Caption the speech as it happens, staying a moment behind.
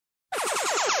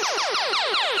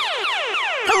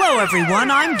everyone.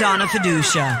 I'm Donna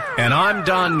Fiducia. And I'm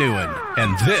Don Neuen.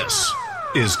 And this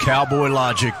is Cowboy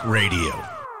Logic Radio.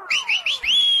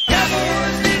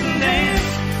 Cowboys didn't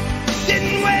dance,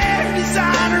 didn't wear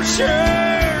designer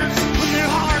shirts. When their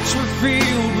hearts were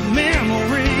filled with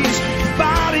memories, their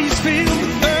bodies filled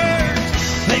with hurt.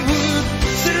 They would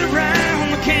sit around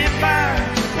the campfire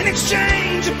and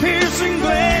exchange a piercing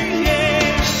glare. Yeah.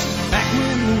 Back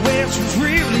when the West was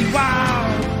really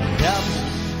wild,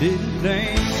 cowboys didn't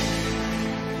dance.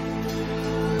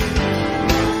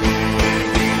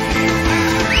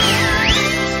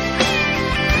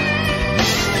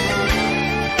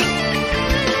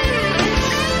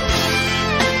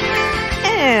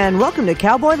 And welcome to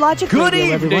Cowboy Logic Good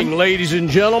Radio, evening, everyone. ladies and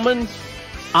gentlemen.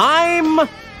 I'm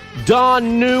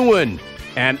Don Neuen,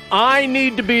 and I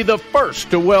need to be the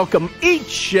first to welcome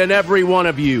each and every one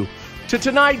of you to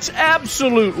tonight's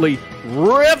absolutely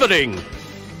riveting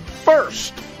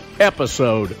first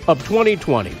episode of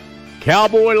 2020.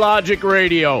 Cowboy Logic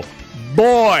Radio.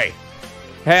 Boy,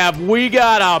 have we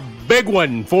got a big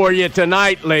one for you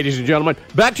tonight, ladies and gentlemen.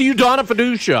 Back to you, Donna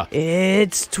Fiducia.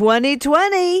 It's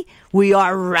 2020. We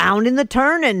are rounding the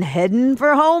turn and heading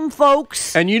for home,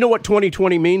 folks. And you know what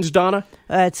 2020 means, Donna?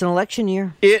 It's an election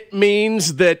year. It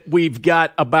means that we've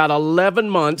got about 11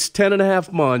 months, 10 and a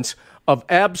half months of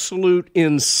absolute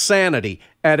insanity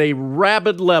at a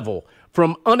rabid level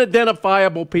from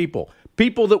unidentifiable people,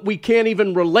 people that we can't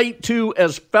even relate to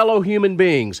as fellow human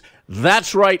beings.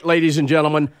 That's right, ladies and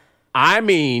gentlemen. I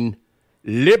mean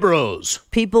liberals.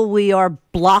 People we are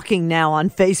blocking now on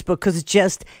Facebook because it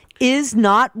just is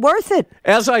not worth it.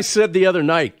 As I said the other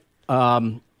night,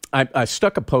 I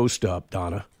stuck a post up,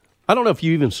 Donna. I don't know if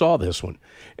you even saw this one.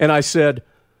 And I said,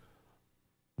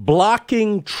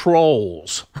 blocking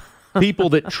trolls, people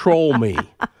that troll me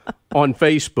on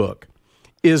Facebook,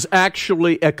 is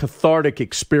actually a cathartic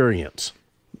experience.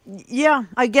 Yeah,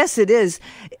 I guess it is.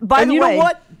 By And the you way, know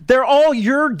what? They're all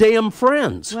your damn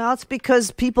friends. Well, it's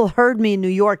because people heard me in New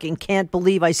York and can't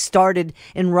believe I started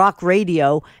in rock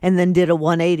radio and then did a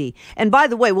 180. And by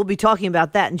the way, we'll be talking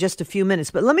about that in just a few minutes.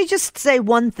 But let me just say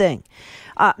one thing.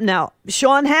 Now,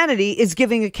 Sean Hannity is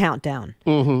giving a countdown.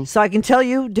 Mm-hmm. So I can tell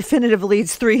you definitively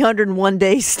it's 301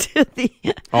 days to the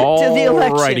election.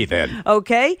 Alrighty then.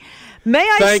 Okay? May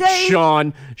I Thanks, say,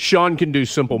 Sean. Sean can do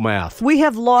simple math. we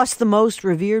have lost the most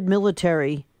revered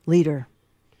military leader.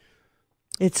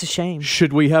 It's a shame.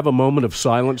 Should we have a moment of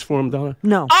silence for him, Donna?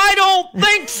 No. I don't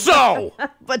think so.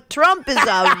 But Trump is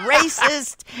a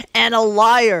racist and a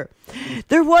liar.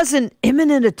 There was an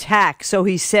imminent attack, so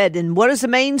he said. And what does the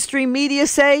mainstream media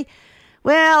say?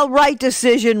 Well, right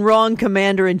decision, wrong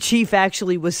commander-in-chief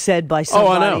actually was said by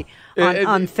somebody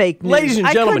on fake news. Ladies and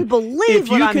gentlemen, I couldn't believe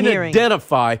what I'm hearing. if you can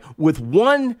identify with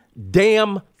one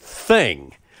damn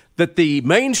thing that the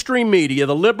mainstream media,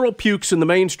 the liberal pukes in the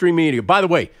mainstream media, by the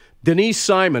way, Denise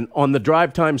Simon on the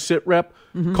Drive Time Sit Rep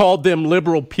called them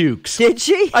liberal pukes. Did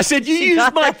she? I said, you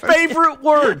used my favorite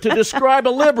word to describe a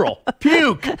liberal.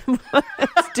 Puke.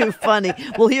 It's too funny.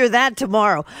 We'll hear that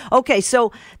tomorrow. Okay,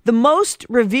 so the most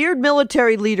revered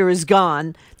military leader is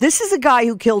gone. This is a guy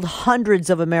who killed hundreds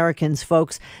of Americans,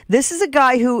 folks. This is a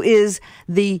guy who is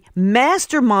the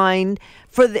mastermind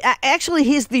for the... Actually,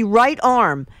 he's the right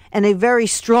arm and a very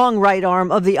strong right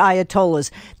arm of the Ayatollahs.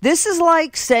 This is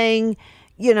like saying,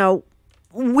 you know,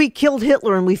 we killed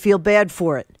Hitler and we feel bad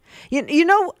for it. You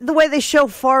know the way they show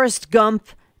Forrest Gump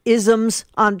isms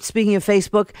on, speaking of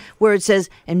Facebook, where it says,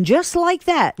 and just like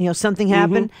that, you know, something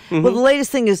happened. Well, the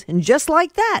latest thing is, and just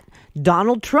like that,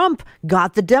 Donald Trump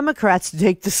got the Democrats to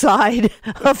take the side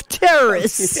of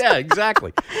terrorists. Yeah,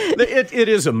 exactly. It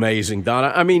is amazing,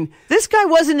 Donna. I mean, This guy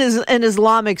wasn't an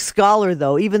Islamic scholar,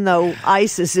 though, even though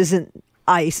ISIS isn't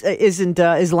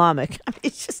Islamic. I mean,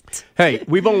 it's just... Hey,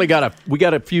 we got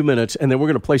a few minutes, and then we're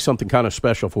going to play something kind of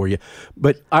special for you.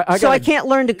 But I can't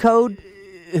learn to code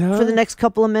for the next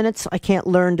couple of minutes. I can't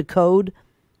learn to code.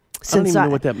 I don't even know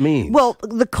what that means. Well,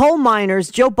 the coal miners,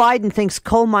 Joe Biden thinks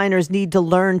coal miners need to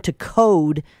learn to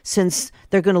code since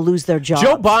they're going to lose their job.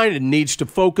 Joe Biden needs to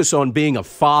focus on being a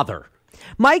father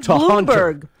Mike to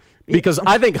Bloomberg. Hunter, because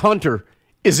I think Hunter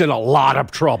is in a lot of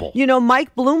trouble. You know,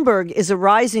 Mike Bloomberg is a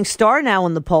rising star now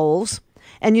in the polls.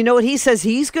 And you know what he says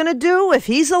he's going to do if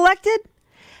he's elected?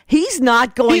 He's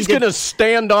not going He's going to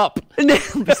stand up.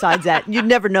 Besides that, you'd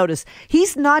never notice.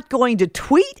 He's not going to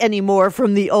tweet anymore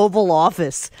from the Oval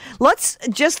Office. Let's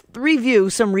just review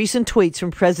some recent tweets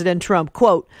from President Trump.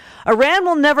 Quote, Iran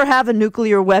will never have a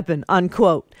nuclear weapon,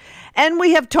 unquote. And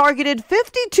we have targeted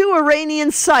 52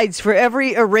 Iranian sites for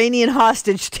every Iranian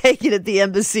hostage taken at the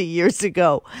embassy years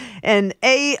ago. And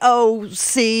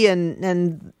AOC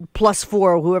and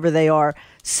 +4, whoever they are,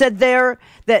 said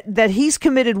that he's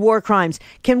committed war crimes.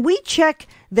 Can we check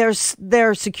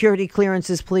their security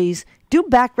clearances, please? Do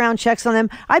background checks on them.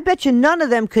 I bet you none of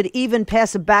them could even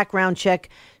pass a background check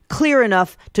clear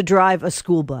enough to drive a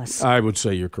school bus. I would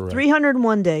say you're correct.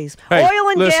 301 days. Hey, Oil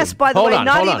and gas, by the way,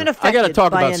 not even affected. I got to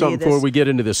talk by about any something of this. before we get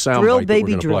into this soundbite Drill, that baby, we're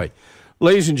going to drill. play.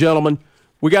 Ladies and gentlemen,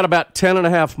 we got about 10 and a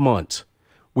half months.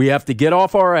 We have to get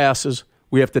off our asses.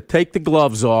 We have to take the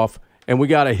gloves off, and we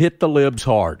got to hit the libs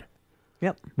hard.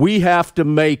 Yep. We have to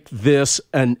make this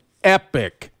an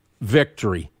epic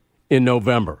victory in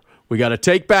November. We got to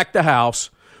take back the House.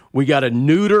 We got to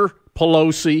neuter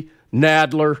Pelosi,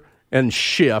 Nadler, and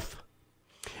Schiff.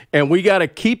 And we got to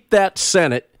keep that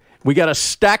Senate. We got to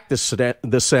stack the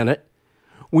Senate.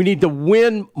 We need to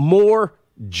win more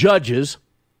judges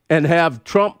and have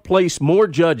Trump place more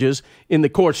judges in the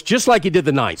courts, just like he did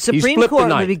the ninth. Supreme Court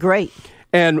would be great.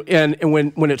 And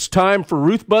when it's time for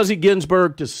Ruth Buzzy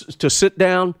Ginsburg to sit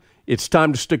down, it's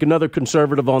time to stick another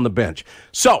conservative on the bench.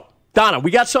 So, Donna,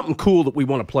 we got something cool that we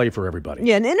want to play for everybody.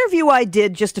 Yeah, an interview I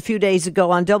did just a few days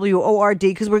ago on WORD,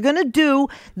 because we're going to do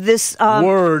this...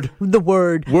 Word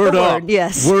up.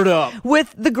 Yes. Word up.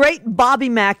 With the great Bobby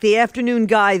Mack, the afternoon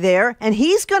guy there, and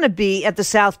he's going to be at the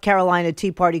South Carolina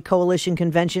Tea Party Coalition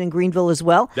Convention in Greenville as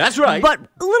well. That's right. But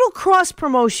a little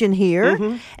cross-promotion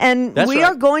here, and we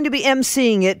are going to be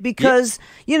emceeing it because,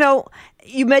 you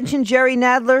mentioned Jerry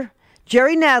Nadler.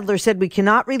 Jerry Nadler said we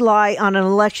cannot rely on an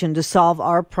election to solve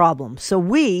our problems. So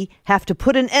we have to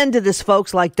put an end to this,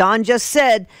 folks. Like Don just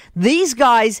said, these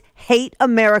guys hate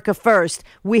America first.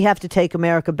 We have to take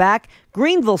America back.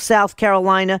 Greenville, South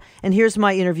Carolina. And here's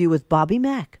my interview with Bobby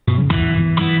Mack.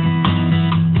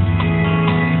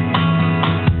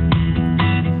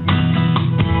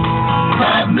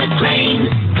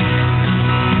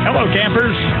 Hello,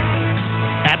 campers.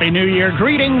 Happy New Year.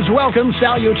 Greetings, welcome,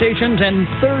 salutations, and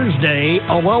Thursday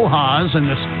alohas in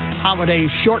this holiday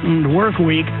shortened work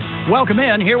week. Welcome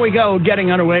in. Here we go,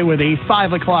 getting underway with the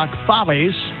 5 o'clock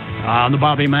follies on the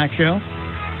Bobby Mack Show.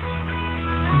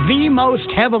 The most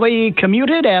heavily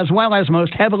commuted as well as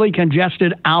most heavily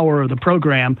congested hour of the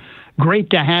program.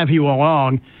 Great to have you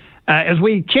along. As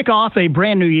we kick off a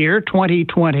brand new year,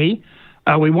 2020,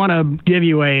 we want to give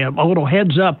you a little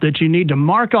heads up that you need to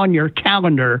mark on your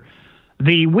calendar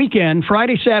the weekend,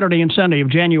 Friday, Saturday, and Sunday of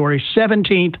January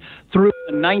 17th through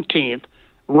the 19th,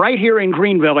 right here in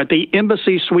Greenville at the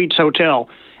Embassy Suites Hotel,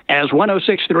 as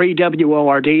 106.3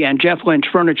 WORD and Jeff Lynch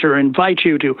Furniture invite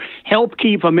you to help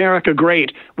keep America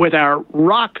great with our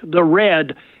Rock the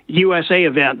Red USA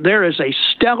event. There is a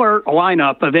stellar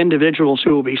lineup of individuals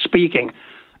who will be speaking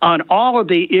on all of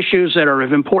the issues that are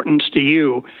of importance to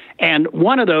you. And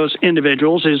one of those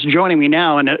individuals is joining me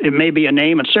now, and it may be a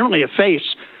name and certainly a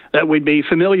face that would be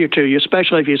familiar to you,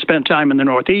 especially if you spent time in the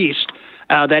Northeast.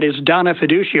 That is Donna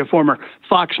Fiducia, former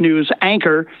Fox News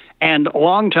anchor and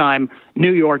longtime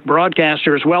New York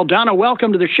broadcaster as well. Donna,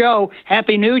 welcome to the show.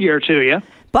 Happy New Year to you.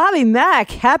 Bobby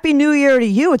Mack, Happy New Year to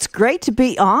you. It's great to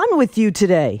be on with you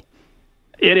today.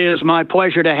 It is my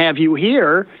pleasure to have you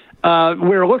here.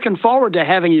 We're looking forward to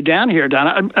having you down here,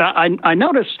 Donna. I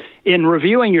noticed in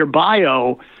reviewing your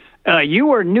bio, you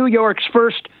were New York's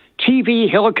first TV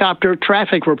helicopter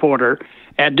traffic reporter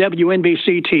at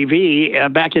WNBC TV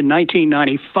back in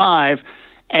 1995.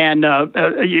 And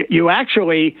you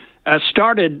actually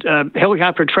started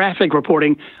helicopter traffic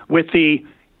reporting with the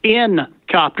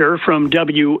N-copter from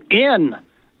WNBC,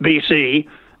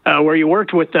 where you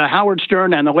worked with Howard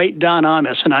Stern and the late Don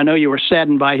Imus, and I know you were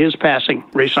saddened by his passing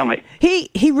recently.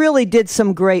 He really did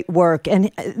some great work, and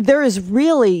there is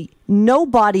really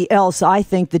nobody else, I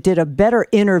think, that did a better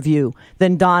interview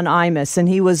than Don Imus, and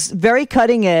he was very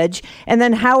cutting edge. And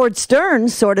then Howard Stern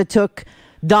sort of took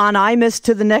Don Imus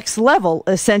to the next level,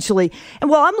 essentially. And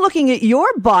well, I'm looking at your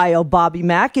bio, Bobby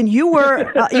Mack, and you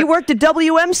were you worked at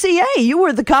WMCA. You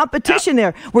were the competition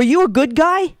there. Were you a good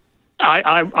guy?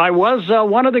 I was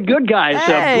one of the good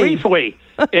guys briefly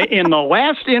in the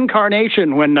last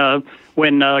incarnation when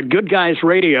Good Guys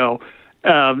Radio,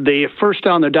 the first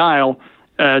on the dial,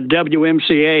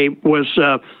 WMCA was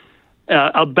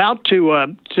about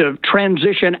to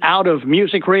transition out of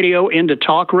music radio into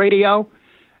talk radio.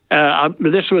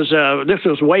 This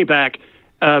was way back.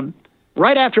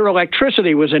 Right after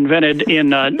electricity was invented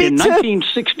in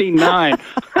 1969.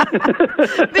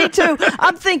 Me too.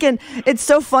 I'm thinking it's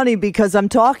so funny because I'm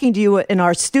talking to you in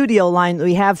our studio line that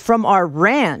we have from our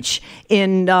ranch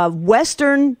in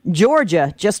western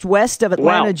Georgia, just west of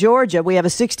Atlanta, Georgia. We have a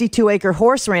 62-acre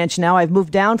horse ranch now. I've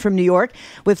moved down from New York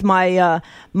with my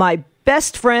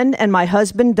best friend and my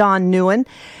husband, Don Neuen.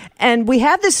 And we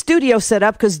have this studio set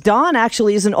up because Don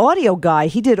actually is an audio guy.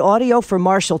 He did audio for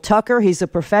Marshall Tucker. He's a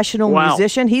professional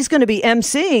musician. He's going to be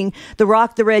emceeing the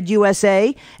Rock the Red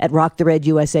USA at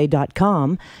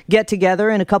rocktheredusa.com get together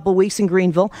in a couple weeks in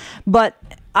Greenville. But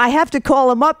I have to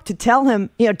call him up to tell him,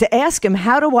 to ask him,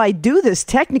 how do I do this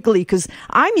technically? Because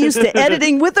I'm used to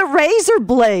editing with a razor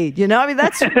blade.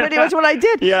 That's pretty much what I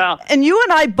did. Yeah. And you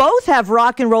and I both have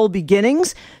rock and roll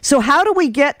beginnings. So how do we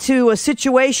get to a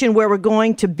situation where we're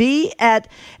going to be at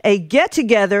a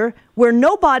get-together where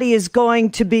nobody is going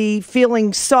to be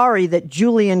feeling sorry that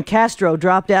Julian Castro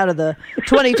dropped out of the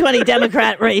 2020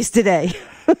 Democrat race today?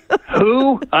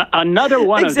 Who? Another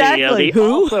one exactly. of the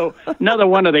Who? Another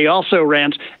one of the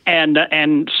also-rans,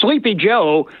 and Sleepy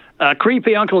Joe,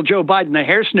 creepy Uncle Joe Biden, the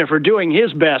hair sniffer, doing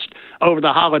his best over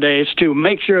the holidays to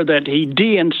make sure that he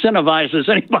de-incentivizes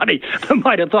anybody that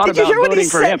might have thought about voting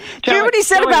for him. Did you hear what he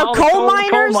said about coal miners?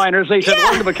 Coal miners, they said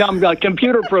want to become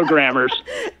computer programmers.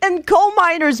 And coal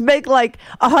miners make like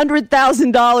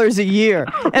 $100,000 a year.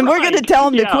 And we're going to tell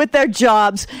them to quit their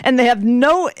jobs, and they have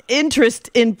no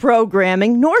interest in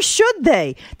programming, nor should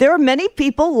they. There are many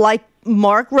people like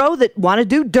Mark Rowe that want to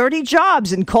do dirty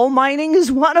jobs, and coal mining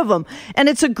is one of them. And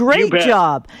it's a great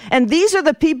job. And these are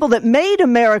the people that made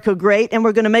America great, and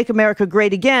we're going to make America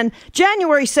great again.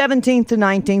 January 17th to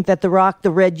 19th at the Rock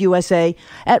the Red USA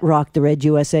at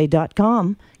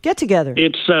rocktheredusa.com. Get together.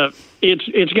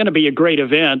 It's going to be a great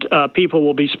event. People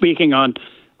will be speaking on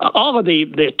all of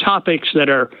the topics that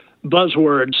are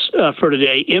buzzwords for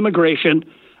today: immigration,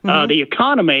 the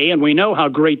economy, and we know how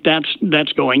great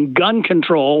that's going. Gun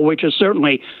control, which is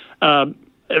certainly a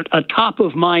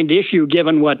top-of-mind issue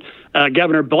given what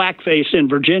Governor Blackface in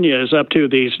Virginia is up to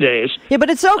these days. Yeah, but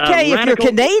it's okay if you're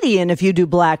Canadian if you do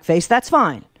blackface. That's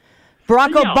fine.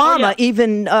 Barack Obama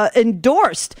even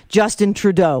endorsed Justin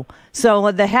Trudeau.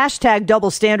 So the hashtag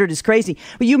double standard is crazy.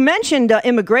 But you mentioned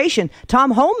immigration.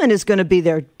 Tom Homan is going to be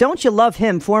there. Don't you love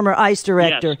him, former ICE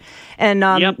director?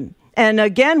 Yes. And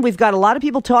again, we've got a lot of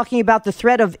people talking about the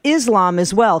threat of Islam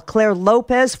as well. Claire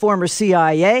Lopez, former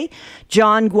CIA,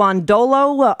 John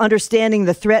Guandolo,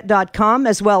 understandingthethreat.com,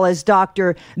 as well as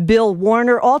Dr. Bill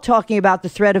Warner, all talking about the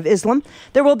threat of Islam.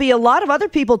 There will be a lot of other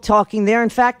people talking there. In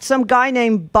fact, some guy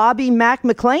named Bobby Mac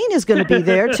McLean is going to be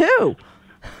there, too.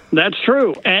 That's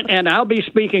true. And I'll be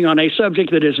speaking on a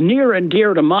subject that is near and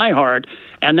dear to my heart,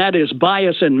 and that is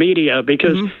bias in media,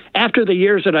 because after the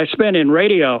years that I spent in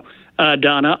radio,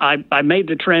 Donna, I made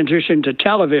the transition to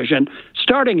television,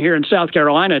 starting here in South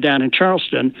Carolina, down in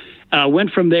Charleston.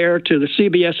 Went from there to the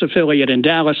CBS affiliate in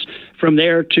Dallas, from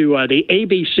there to the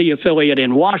ABC affiliate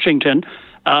in Washington,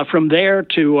 from there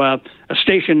to a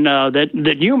station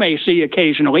that you may see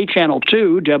occasionally, Channel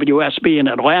 2, WSB in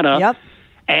Atlanta. Yep.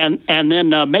 And then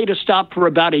made a stop for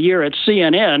about a year at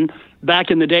CNN,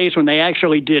 back in the days when they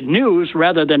actually did news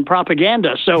rather than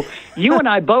propaganda. So you and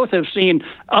I both have seen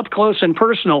up close and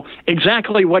personal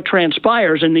exactly what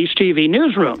transpires in these TV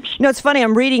newsrooms. It's funny.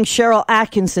 I'm reading Cheryl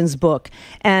Atkinson's book,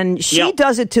 and she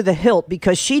does it to the hilt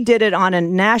because she did it on a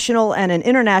national and an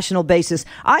international basis.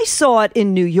 I saw it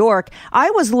in New York. I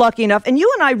was lucky enough, and you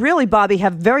and I really, Bobby,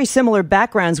 have very similar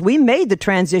backgrounds. We made the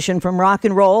transition from rock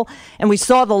and roll, and we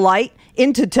saw the light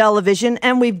into television,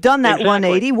 and we've done that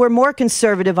 180. We're more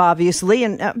conservative, obviously,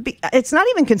 and it's not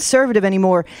even conservative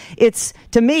anymore. It's,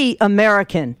 to me,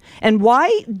 American. And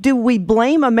why do we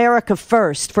blame America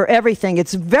first for everything?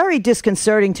 It's very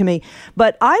disconcerting to me.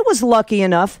 But I was lucky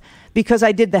enough because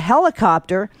I did the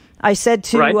helicopter. I said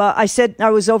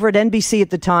I was over at NBC at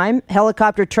the time,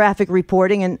 helicopter traffic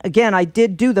reporting. And again, I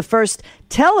did do the first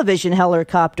television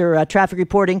helicopter traffic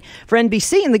reporting for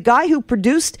NBC. And the guy who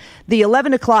produced the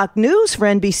 11 o'clock news for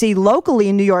NBC locally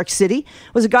in New York City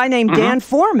was a guy named Dan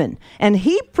Foreman. And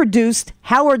he produced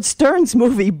Howard Stern's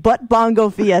movie, Butt Bongo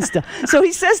Fiesta. So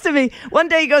he says to me, one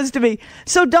day he goes to me,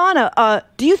 so Donna,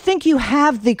 do you think you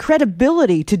have the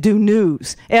credibility to do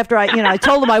news? After I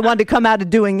told him I wanted to come out of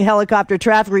doing helicopter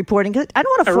traffic reporting because I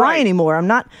don't want to fly anymore. I'm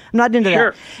not into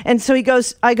that. And so he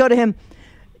goes, I go to him,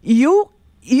 you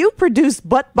produced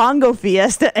Butt Bongo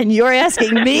Fiesta, and you're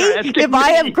asking me if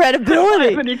I have credibility. I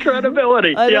have any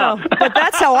credibility. I know. But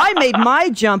that's how I made my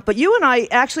jump. But you and I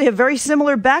actually have very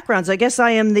similar backgrounds. I guess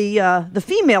I am the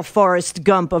female Forrest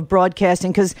Gump of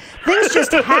broadcasting because things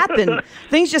just happen.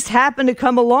 Things just happen to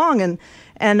come along. And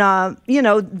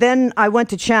then I went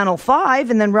to Channel 5,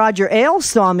 and then Roger Ailes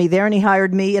saw me there, and he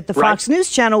hired me at the Fox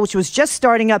News Channel, which was just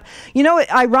starting up.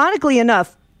 Ironically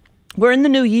enough, we're in the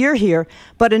new year here,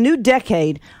 but a new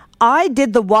decade. I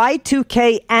did the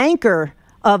Y2K anchor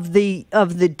of the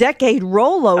decade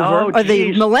rollover or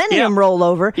the millennium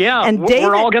rollover. Yeah, and David,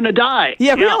 we're all going to die.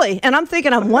 Yeah, really. And I'm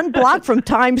thinking I'm one block from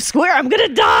Times Square. I'm going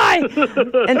to die.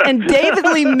 and David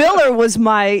Lee Miller was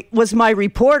my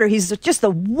reporter. He's just a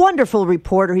wonderful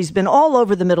reporter. He's been all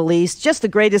over the Middle East, just the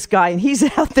greatest guy. And he's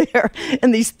out there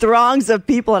in these throngs of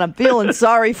people, and I'm feeling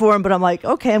sorry for him. But I'm like,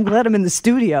 okay, I'm glad I'm in the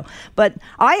studio. But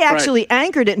I actually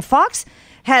anchored it, and Fox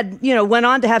had, went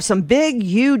on to have some big,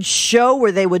 huge show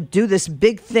where they would do this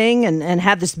big thing and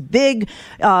have this big,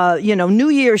 New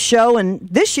Year's show. And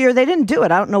this year they didn't do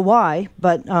it. I don't know why,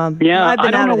 but I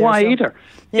don't know why either.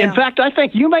 Yeah. In fact, I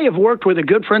think you may have worked with a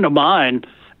good friend of mine,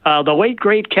 the late,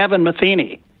 great Kevin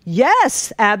Matheny.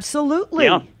 Yes, absolutely.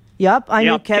 Yeah. Yep, I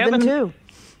knew Kevin too.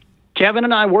 Kevin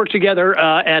and I worked together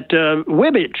at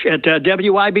Wibbage at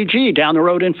WIBG down the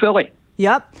road in Philly.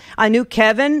 Yep, I knew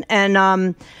Kevin,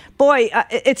 and boy,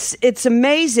 it's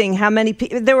amazing how many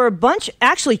people. There were a bunch.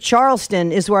 Actually,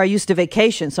 Charleston is where I used to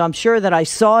vacation, so I'm sure that I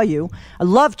saw you. I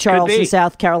love Charleston,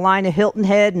 South Carolina, Hilton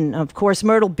Head, and of course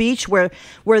Myrtle Beach, where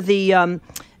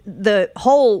the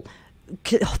whole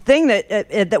thing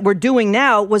that we're doing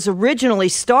now was originally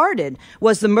started,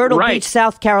 was the Myrtle Beach,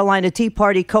 South Carolina Tea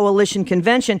Party Coalition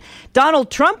Convention. Donald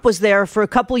Trump was there for a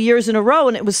couple of years in a row,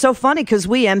 and it was so funny because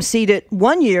we emceed it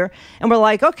one year, and we're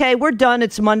like, okay, we're done.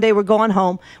 It's Monday. We're going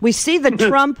home. We see the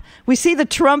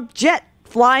Trump jet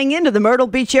flying into the Myrtle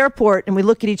Beach airport, and we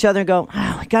look at each other and go,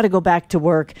 we got to go back to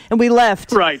work. And we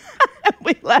left. Right.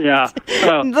 We left. Yeah.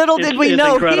 Well, little did we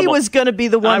know he was going to be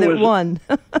the one that won.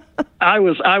 I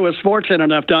was fortunate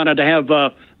enough, Donna, to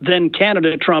have then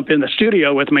candidate Trump in the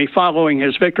studio with me following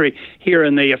his victory here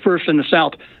in the first in the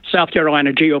South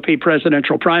Carolina GOP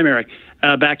presidential primary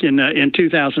back in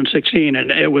 2016, and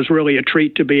it was really a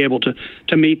treat to be able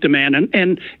to meet the man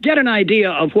and get an idea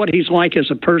of what he's like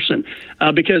as a person,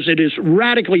 because it is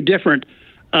radically different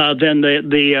than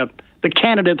the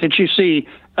candidate that you see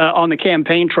on the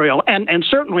campaign trail, and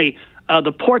certainly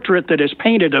the portrait that is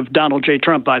painted of Donald J.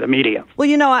 Trump by the media.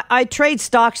 Well, I trade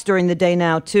stocks during the day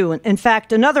now, too. In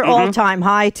fact, another all-time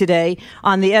high today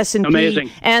on the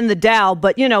S&P and the Dow,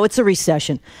 but, it's a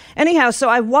recession. Anyhow, so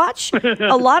I watch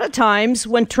a lot of times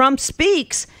when Trump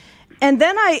speaks, and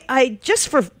then I just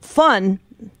for fun,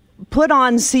 put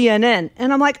on CNN,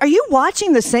 and I'm like, are you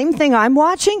watching the same thing I'm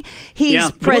watching? He's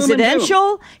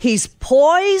presidential, he's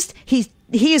poised,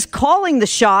 he is calling the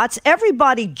shots.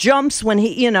 Everybody jumps when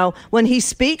he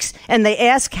speaks, and they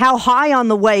ask how high on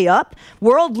the way up.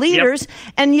 World leaders,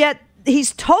 and yet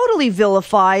he's totally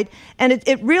vilified, and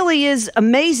it really is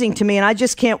amazing to me, and I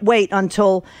just can't wait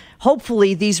until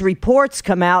hopefully these reports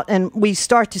come out and we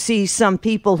start to see some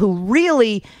people who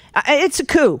really, it's a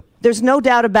coup. There's no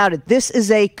doubt about it. This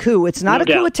is a coup. It's not a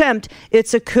coup attempt.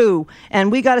 It's a coup, and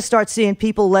we got to start seeing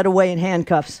people led away in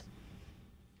handcuffs.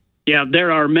 Yeah,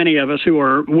 there are many of us who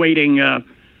are waiting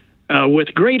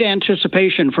with great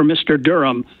anticipation for Mr.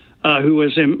 Durham, who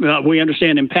is, we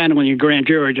understand, impaneling a grand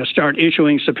jury to start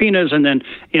issuing subpoenas and then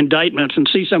indictments, and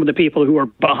see some of the people who are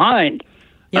behind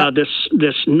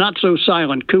this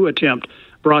not-so-silent coup attempt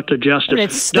brought to justice. And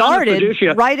it started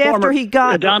right after he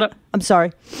got... I'm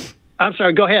sorry.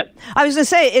 Go ahead. I was going to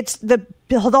say, it's the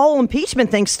whole impeachment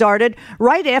thing started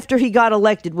right after he got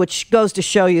elected, which goes to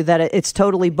show you that it's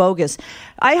totally bogus.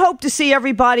 I hope to see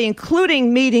everybody,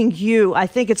 including meeting you. I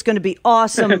think it's going to be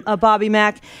awesome, Bobby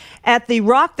Mack, at the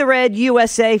Rock the Red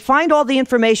USA. Find all the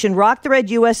information,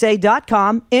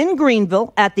 rocktheredusa.com, in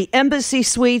Greenville at the Embassy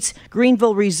Suites,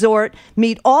 Greenville Resort.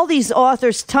 Meet all these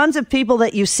authors, tons of people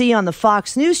that you see on the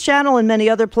Fox News Channel and many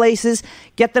other places.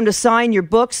 Get them to sign your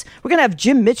books. We're going to have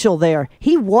Jim Mitchell there.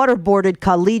 He waterboarded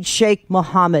Khalid Sheikh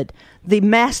Mohammed, the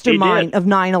mastermind of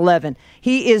 9/11.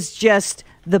 He is just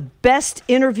the best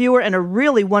interviewer and a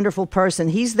really wonderful person.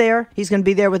 He's there. He's going to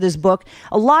be there with his book.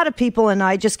 A lot of people, and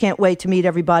I just can't wait to meet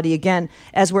everybody again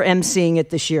as we're emceeing it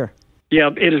this year.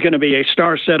 Yeah, it is going to be a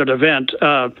star-studded event,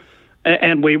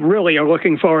 and we really are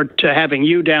looking forward to having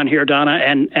you down here, Donna,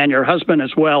 and your husband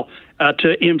as well,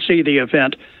 to MC the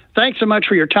event. Thanks so much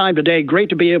for your time today. Great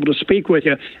to be able to speak with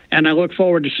you, and I look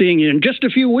forward to seeing you in just a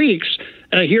few weeks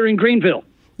here in Greenville.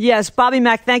 Yes, Bobby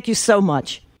Mack, thank you so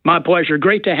much. My pleasure.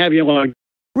 Great to have you along.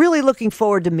 Really looking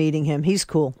forward to meeting him. He's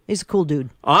cool. He's a cool dude.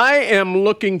 I am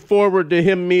looking forward to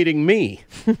him meeting me.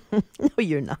 No,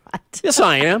 you're not. Yes,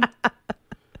 I am.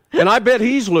 And I bet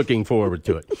he's looking forward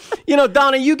to it.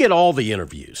 Donna, you get all the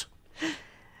interviews.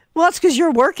 Well, it's because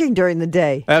you're working during the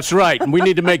day. That's right. And we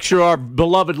need to make sure our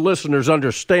beloved listeners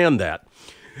understand that.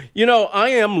 I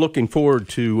am looking forward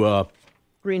to...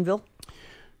 Greenville?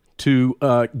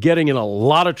 to getting in a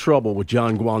lot of trouble with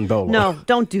John Guandolo. No,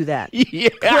 don't do that. Yeah.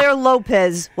 Claire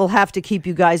Lopez will have to keep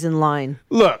you guys in line.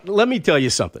 Look, let me tell you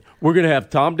something. We're going to have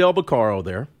Tom Del Beccaro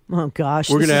there. Oh, gosh.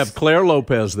 We're going to have Claire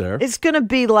Lopez there. It's going to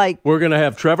be like we're going to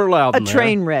have Trevor Loudon a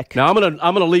train wreck. Now, I'm going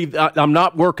to leave. I'm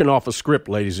not working off a script,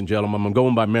 ladies and gentlemen. I'm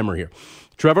going by memory here.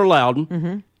 Trevor Loudon.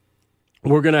 Mm-hmm.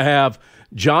 We're going to have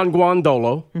John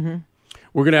Guandolo. Mm-hmm.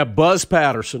 We're going to have Buzz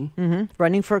Patterson.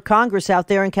 Running for Congress out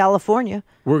there in California.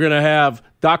 We're going to have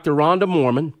Dr. Rhonda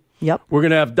Mormon. Yep. We're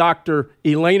going to have Dr.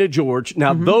 Elena George.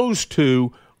 Now, those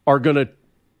two are going to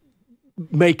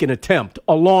make an attempt,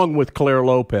 along with Claire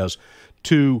Lopez,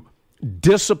 to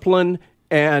discipline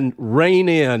and rein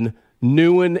in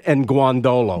Neuen and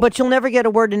Guandolo. But you'll never get a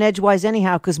word in edgewise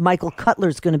anyhow because Michael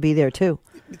Cutler's going to be there, too.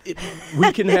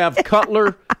 We can have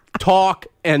Cutler talk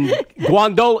and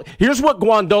Guandolo. Here's what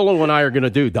Guandolo and I are going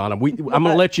to do, Donna. I'm going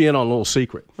to let you in on a little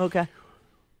secret. Okay.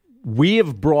 We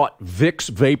have brought Vicks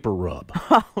Vapor Rub.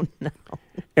 Oh, no.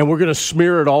 And we're going to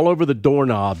smear it all over the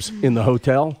doorknobs in the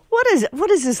hotel.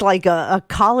 What is this, like a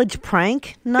college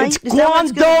prank night? It's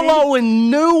Guandolo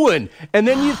and Neuen. And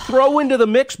then you throw into the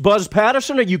mix Buzz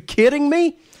Patterson. Are you kidding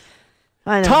me?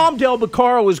 I know. Tom Del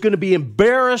Beccaro is going to be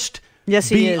embarrassed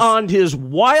beyond his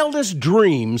wildest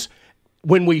dreams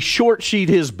when we short sheet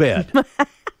his bed.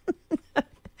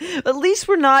 At least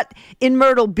we're not in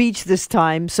Myrtle Beach this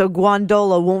time, so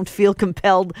Guandolo won't feel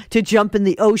compelled to jump in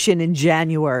the ocean in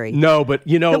January. No, but,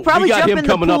 we got him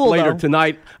coming up later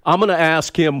tonight. I'm going to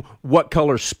ask him what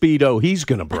color Speedo he's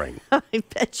going to bring. I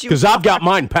bet you because I've got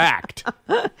mine packed.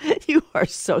 You are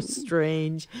so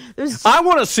strange. I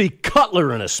want to see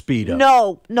Cutler in a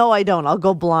Speedo. No, I don't. I'll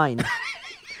go blind.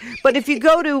 But if you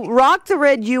go to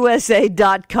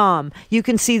rocktheredusa.com, you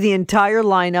can see the entire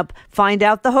lineup, find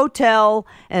out the hotel,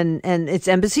 and it's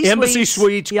Embassy Suites. Embassy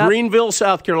Suites, yep. Greenville,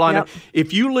 South Carolina. Yep.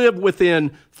 If you live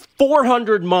within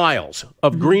 400 miles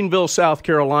of Greenville, South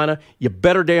Carolina, you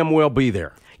better damn well be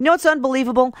there. You know what's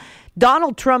unbelievable?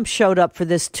 Donald Trump showed up for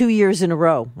this 2 years in a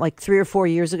row, like 3 and 4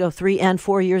 years ago.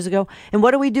 And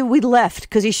what do? We left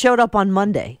because he showed up on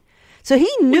Monday. So he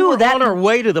knew we were that on our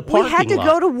way to the parking lot. We had to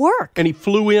go to work, and he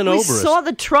flew in over us. We saw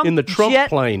the Trump in the Trump jet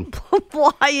plane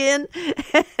fly in,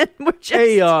 and we're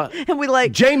just and we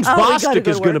like James Bostic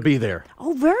is going to be there.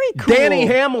 Oh, very cool. Danny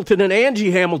Hamilton and Angie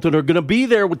Hamilton are going to be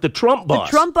there with the Trump bus.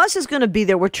 The Trump bus is going to be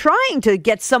there. We're trying to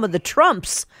get some of the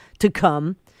Trumps to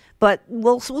come, but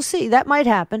we'll see. That might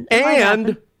happen.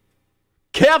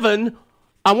 Kevin,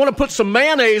 I want to put some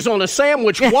mayonnaise on a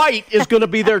sandwich. White is going to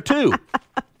be there too.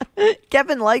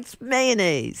 Kevin likes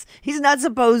mayonnaise. He's not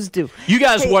supposed to. You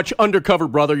guys watch Undercover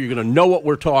Brother. You're going to know what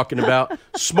we're talking about.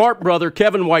 Smart Brother.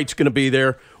 Kevin White's going to be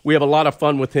there. We have a lot of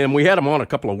fun with him. We had him on a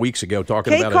couple of weeks ago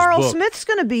talking about his book. Carl Smith's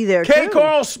going to be there, too.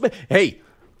 Carl Smith. Hey.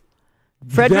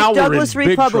 Frederick Douglass,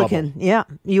 Republican. Yeah,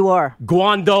 you are.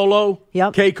 Guandolo.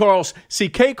 Yep. K. Carl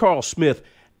Smith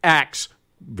acts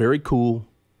very cool,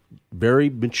 very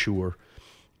mature.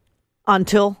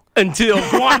 Until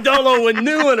Guandolo and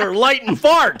Neuen are lighting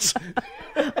farts.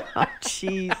 Oh,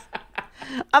 jeez.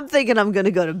 I'm thinking I'm going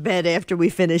to go to bed after we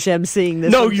finish emceeing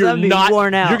this. No, you're not.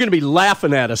 Worn out. You're going to be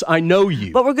laughing at us. I know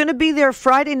you. But we're going to be there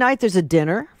Friday night. There's a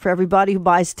dinner for everybody who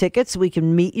buys tickets. We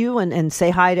can meet you and say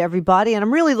hi to everybody. And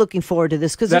I'm really looking forward to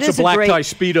this because it is a black tie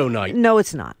Speedo night. No,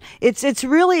 it's not. It's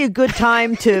really a good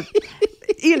time to,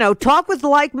 talk with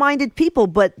like-minded people.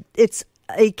 But it's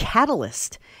a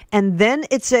catalyst, and then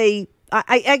it's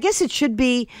I guess it should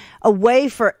be a way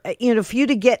for you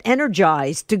to get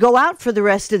energized to go out for the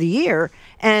rest of the year.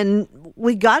 And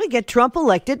we got to get Trump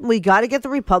elected. We got to get the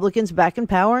Republicans back in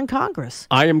power in Congress.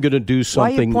 I am going to do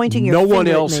something no one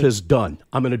else has done.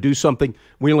 I'm going to do something.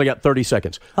 We only got 30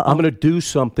 seconds. Uh-oh. I'm going to do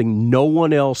something no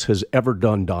one else has ever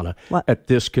done, Donna, at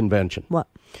this convention. What?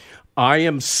 I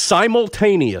am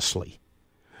simultaneously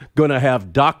going to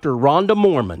have Dr. Rhonda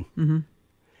Mormon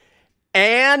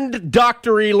and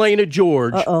Dr. Elena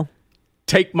George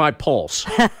take my pulse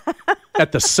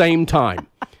at the same time.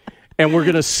 And we're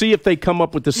going to see if they come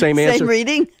up with the same answer. Same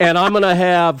reading? And I'm going to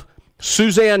have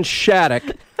Suzanne Shattuck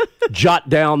jot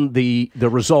down the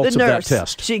results of that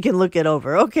test. She can look it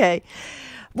over. Okay.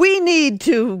 We need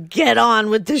to get on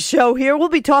with the show here. We'll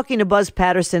be talking to Buzz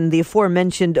Patterson, the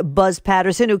aforementioned Buzz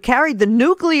Patterson, who carried the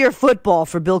nuclear football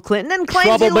for Bill Clinton and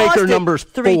claims he lost it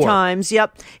 3 times.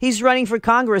 Yep. He's running for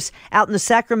Congress out in the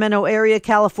Sacramento area,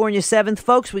 California 7th.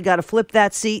 Folks, we got to flip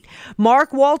that seat.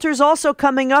 Mark Walters also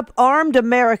coming up, Armed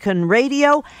American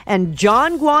Radio, and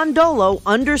John Guandolo,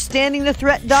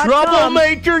 UnderstandingTheThreat.com.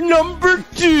 Troublemaker number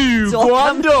 2,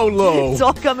 Guandolo. It's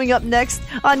all coming up next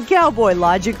on Cowboy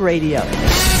Logic Radio.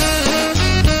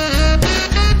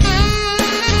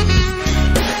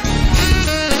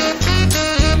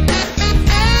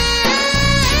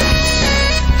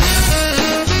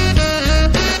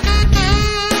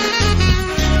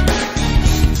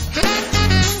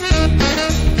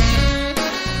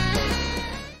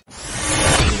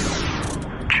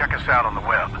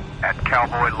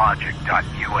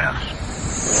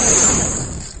 cowboylogic.us.